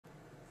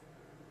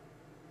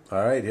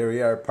All right, here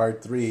we are,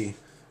 part 3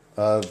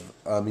 of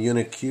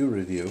Unit Q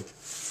review.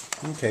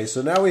 Okay,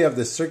 so now we have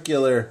this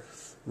circular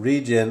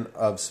region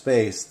of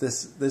space.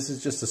 This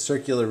is just a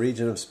circular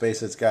region of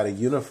space. It's got a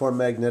uniform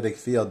magnetic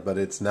field, but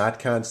it's not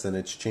constant.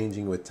 It's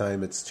changing with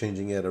time. It's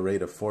changing at a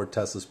rate of 4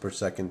 teslas per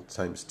second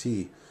times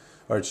t,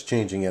 or it's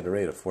changing at a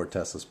rate of 4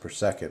 teslas per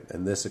second.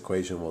 And this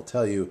equation will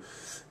tell you,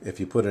 if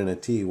you put in a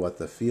t, what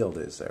the field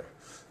is there.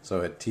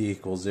 So at t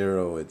equals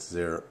 0, it's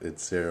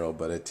 0,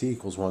 but at t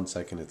equals 1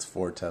 second, it's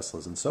 4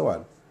 teslas, and so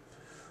on.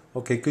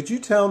 Okay, could you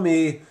tell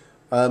me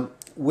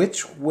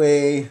which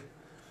way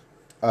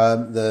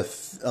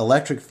the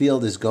electric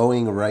field is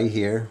going right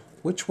here?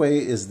 Which way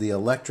is the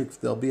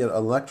there'll be an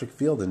electric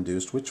field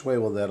induced. Which way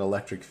will that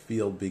electric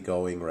field be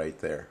going right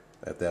there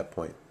at that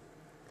point?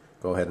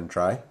 Go ahead and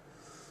try.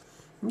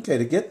 Okay,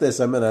 to get this,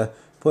 I'm going to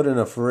put in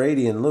a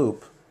Faradian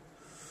loop,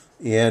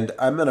 and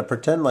I'm going to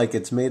pretend like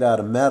it's made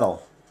out of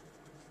metal.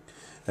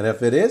 And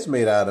if it is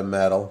made out of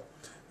metal,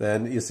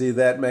 then you see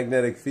that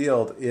magnetic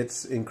field,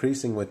 it's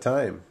increasing with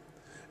time.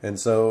 And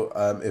so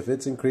if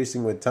it's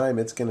increasing with time,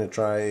 it's going to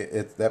try,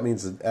 that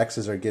means the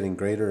x's are getting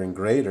greater and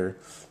greater.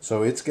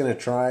 So it's going to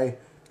try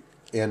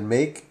and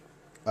make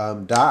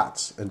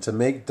dots. And to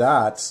make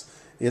dots,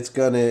 it's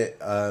going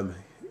to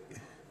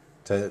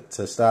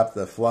stop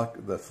the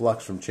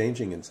flux from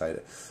changing inside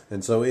it.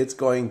 And so it's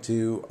going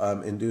to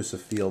induce a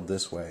field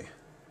this way.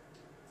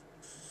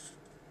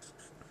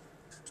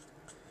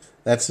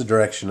 That's the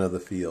direction of the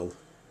field.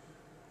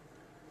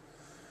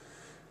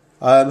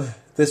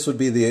 This would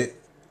be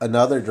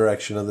another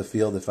direction of the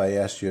field if I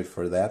asked you it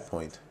for that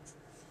point.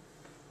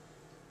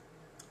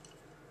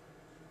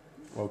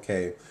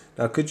 Okay.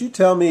 Now, could you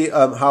tell me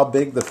how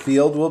big the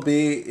field will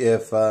be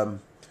if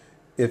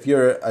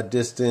you're a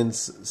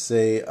distance,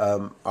 say,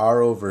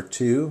 r over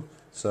 2?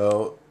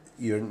 So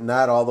you're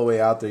not all the way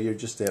out there. You're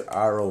just at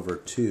r over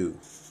 2.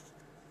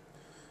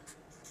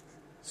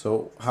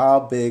 So how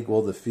big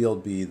will the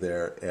field be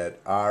there at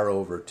r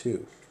over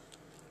 2?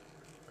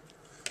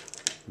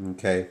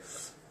 Okay.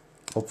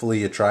 Hopefully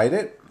you tried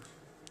it.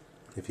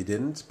 If you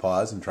didn't,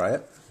 pause and try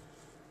it.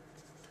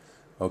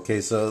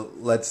 Okay, so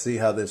let's see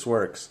how this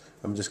works.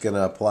 I'm just going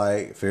to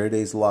apply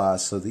Faraday's law.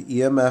 So the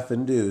EMF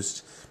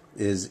induced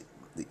is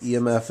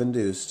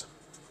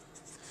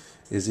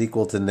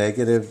equal to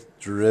negative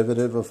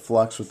derivative of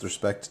flux with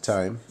respect to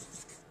time.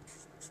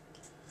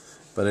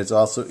 But it's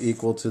also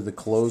equal to the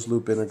closed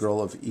loop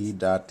integral of E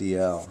dot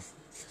dl.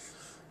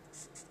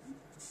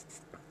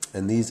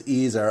 And these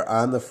E's are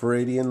on the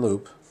Faradian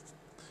loop,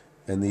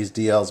 and these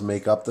dl's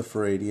make up the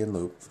Faradian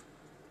loop.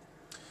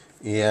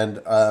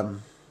 And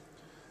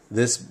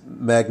this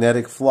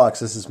magnetic flux,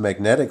 this is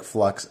magnetic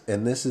flux,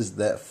 and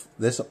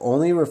this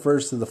only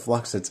refers to the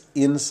flux that's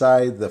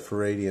inside the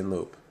Faradian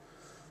loop.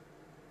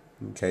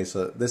 Okay,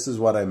 so this is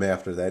what I'm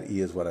after. That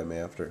E is what I'm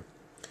after.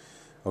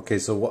 Okay,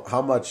 so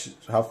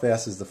how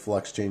fast is the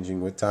flux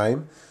changing with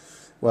time?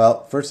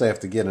 Well, first I have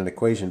to get an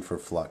equation for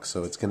flux.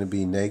 So it's going to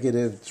be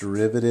negative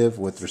derivative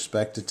with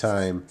respect to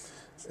time.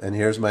 And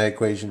here's my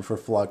equation for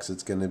flux.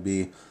 It's going to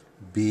be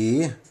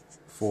B,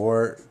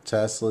 4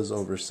 teslas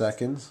over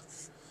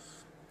seconds,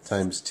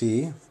 times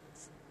T,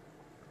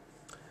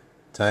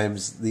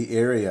 times the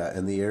area.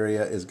 And the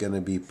area is going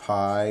to be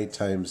pi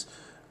times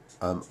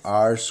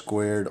r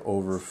squared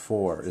over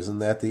 4. Isn't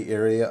that the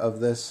area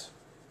of this?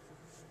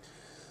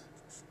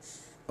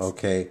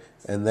 Okay,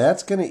 and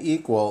that's going to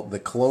equal the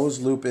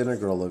closed loop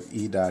integral of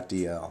E dot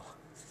dl.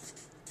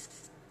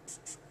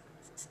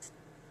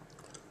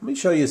 Let me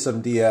show you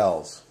some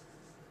dl's.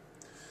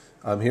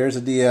 Here's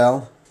a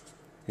dl,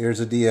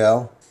 here's a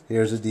dl,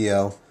 here's a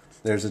dl,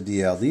 there's a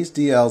dl. These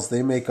dl's,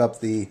 they make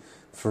up the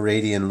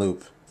Faradian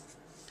loop.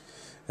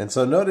 And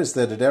so notice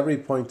that at every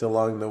point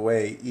along the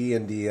way, E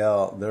and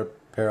dl, they're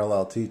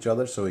parallel to each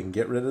other, so we can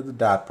get rid of the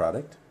dot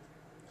product.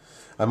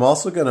 I'm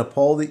also going to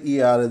pull the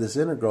E out of this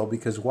integral,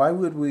 because why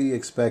would we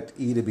expect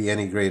E to be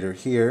any greater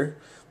here,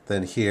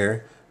 than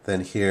here,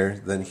 than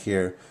here, than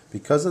here?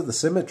 Because of the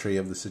symmetry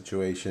of the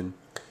situation,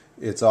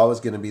 it's always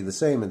going to be the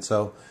same. And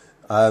so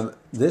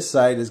this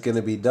side is going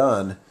to be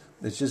done.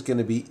 It's just going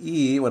to be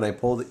E when I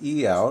pull the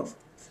E out.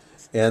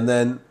 And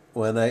then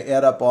when I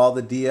add up all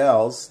the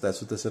dl's, that's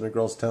what this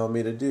integral is telling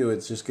me to do,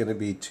 it's just going to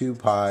be 2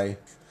 pi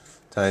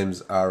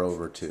times r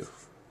over 2.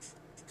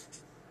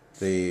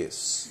 The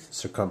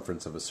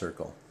circumference of a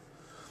circle.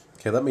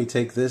 Okay, let me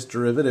take this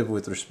derivative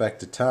with respect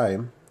to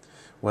time.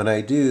 When I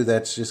do,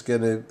 that's just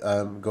going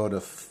to go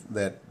to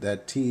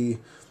that t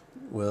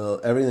will,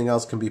 everything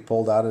else can be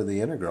pulled out of the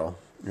integral,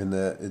 and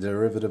the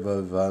derivative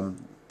of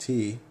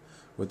t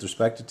with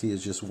respect to t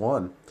is just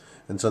 1.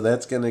 And so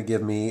that's going to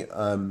give me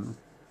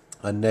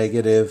a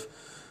negative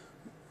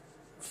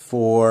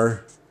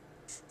 4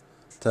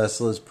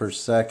 teslas per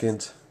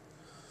second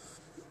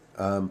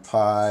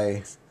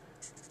pi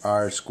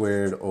r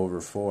squared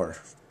over 4.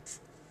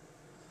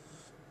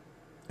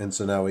 And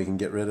so now we can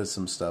get rid of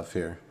some stuff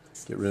here.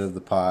 Get rid of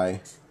the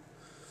pi.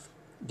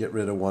 Get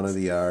rid of one of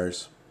the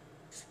r's.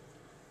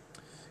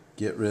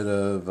 Get rid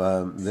of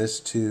this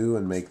 2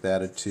 and make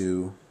that a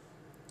 2.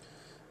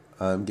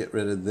 get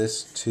rid of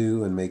this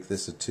 2 and make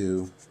this a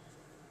 2.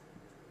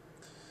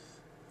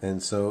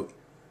 And so,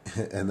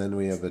 and then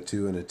we have a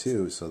 2 and a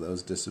 2, so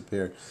those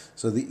disappear.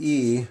 So the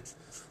E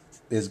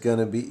is going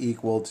to be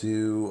equal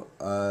to,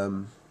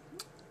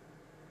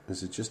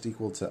 is it just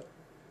equal to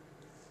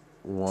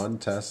 1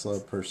 Tesla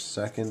per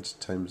second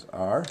times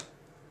R?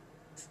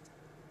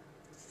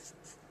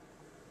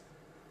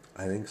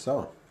 I think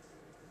so,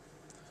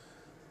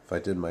 if I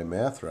did my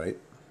math right.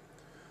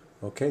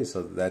 Okay,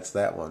 so that's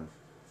that one.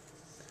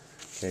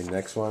 Okay,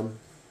 next one.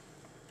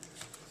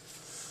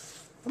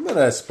 I'm going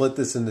to split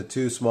this into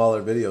 2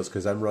 smaller videos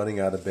because I'm running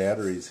out of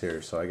batteries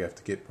here, so I have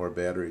to get more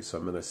batteries. So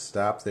I'm going to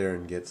stop there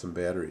and get some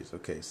batteries.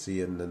 Okay, see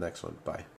you in the next one. Bye.